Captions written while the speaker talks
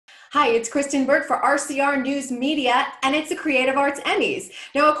Hi, it's Kristyn Burtt for RCR News Media, and it's the Creative Arts Emmys.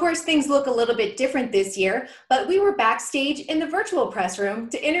 Now, of course, things look a little bit different this year, but we were backstage in the virtual press room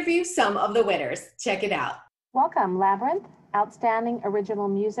to interview some of the winners. Check it out. Welcome, Labrinth, Outstanding Original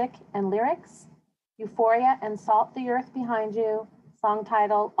Music and Lyrics, Euphoria and Salt the Earth Behind You, song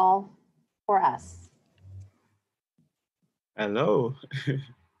title, All for Us. Hello.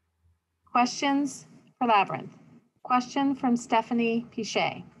 Questions for Labrinth. Question from Stephanie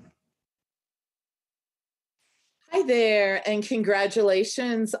Pichet. Hi there, and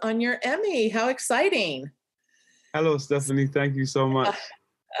congratulations on your Emmy. How exciting. Hello, Stephanie. Thank you so much.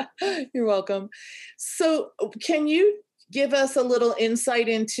 You're welcome. So can you give us a little insight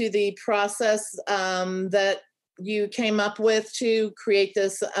into the process that you came up with to create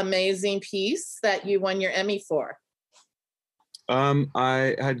this amazing piece that you won your Emmy for?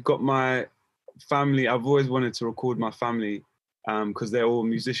 I had got my family. I've always wanted to record my family because they're all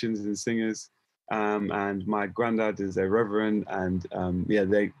musicians and singers. And my granddad is a reverend, and yeah,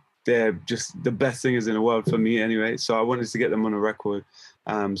 they're just the best singers in the world for me anyway. So I wanted to get them on a record.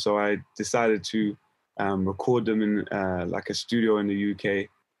 So I decided to record them in like a studio in the UK,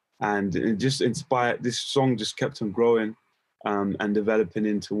 and it just inspired. This song just kept on growing and developing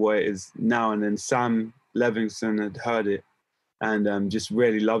into what it is now. And then Sam Levinson had heard it and just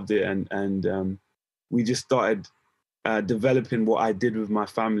really loved it, and we just started developing what I did with my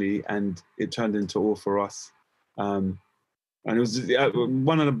family, and it turned into All for Us. And it was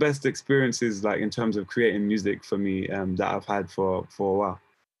one of the best experiences, like in terms of creating music for me, that I've had for a while.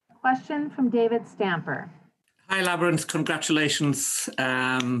 Question from David Stamper. Hi, Labrinth. Congratulations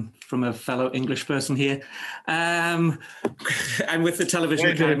from a fellow English person here. I'm with the Television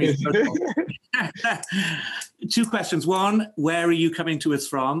Academy. Two questions. One, where are you coming to us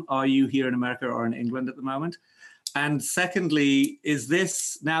from? Are you here in America or in England at the moment? And secondly, is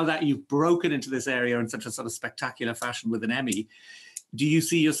this, now that you've broken into this area in such a sort of spectacular fashion with an Emmy, do you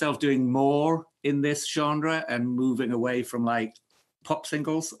see yourself doing more in this genre and moving away from like pop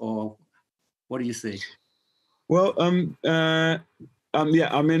singles, or what do you see? Well, yeah,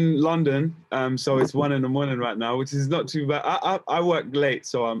 I'm in London, so it's 1 a.m. right now, which is not too bad. I work late,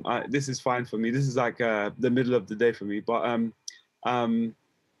 so this is fine for me. This is like the middle of the day for me. But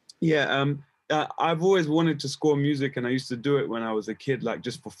yeah. I've always wanted to score music, and I used to do it when I was a kid, like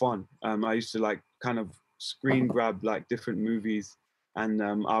just for fun. I used to like kind of screen grab like different movies, and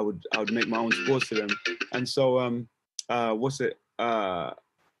I would make my own scores to them. And so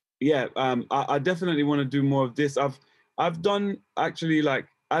yeah, I definitely want to do more of this. I've done actually, like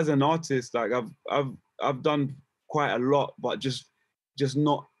as an artist, like I've done quite a lot, but just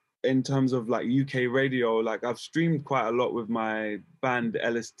not in terms of like UK radio. Like I've streamed quite a lot with my band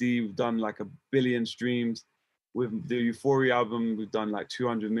LSD. We've done like 1 billion streams. With the Euphoria album, we've done like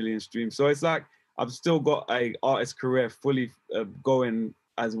 200 million streams. So it's like I've still got a artist career fully going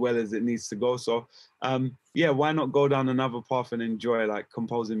as well as it needs to go. So yeah, why not go down another path and enjoy like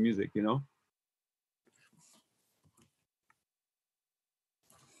composing music, you know?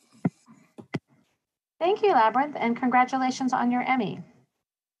 Thank you, Labrinth, and congratulations on your Emmy.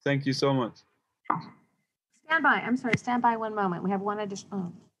 Thank you so much. Stand by 1 moment. We have one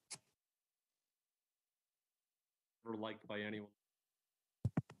additional. Or liked by anyone.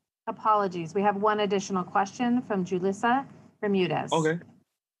 Apologies. We have one additional question from Julissa Bermudez. Okay.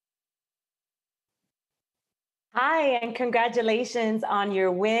 Hi, and congratulations on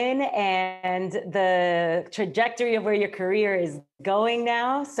your win and the trajectory of where your career is going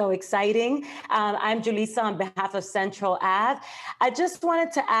now. So exciting. I'm Julissa on behalf of Central Ave. I just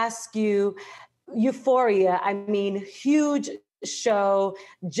wanted to ask you, Euphoria, I mean, huge show,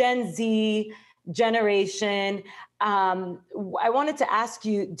 Gen Z generation. I wanted to ask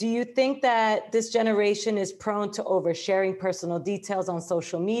you, do you think that this generation is prone to oversharing personal details on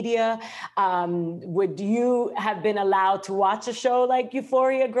social media? Would you have been allowed to watch a show like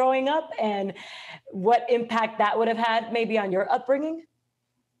Euphoria growing up, and what impact that would have had maybe on your upbringing?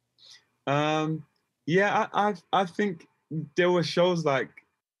 Yeah, I think there were shows like,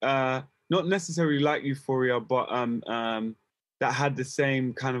 not necessarily like Euphoria, but that had the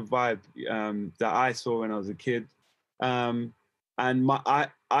same kind of vibe that I saw when I was a kid. And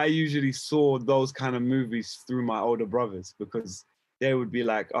I usually saw those kind of movies through my older brothers, because they would be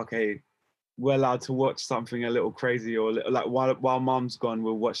like, okay, we're allowed to watch something a little crazy, or like while mom's gone,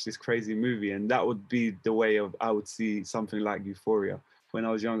 we'll watch this crazy movie. And that would be the way I would see something like Euphoria when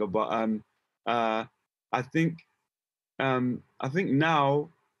I was younger. But I think now,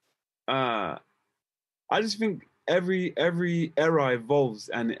 I just think every era evolves,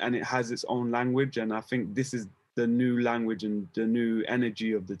 and it has its own language. And I think this is the new language and the new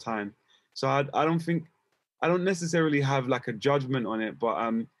energy of the time. So I don't necessarily have like a judgment on it, but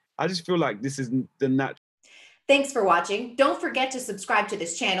I just feel like this is the natural. Thanks for watching. Don't forget to subscribe to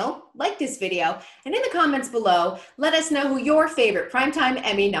this channel, like this video, and in the comments below, let us know who your favorite Primetime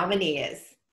Emmy nominee is.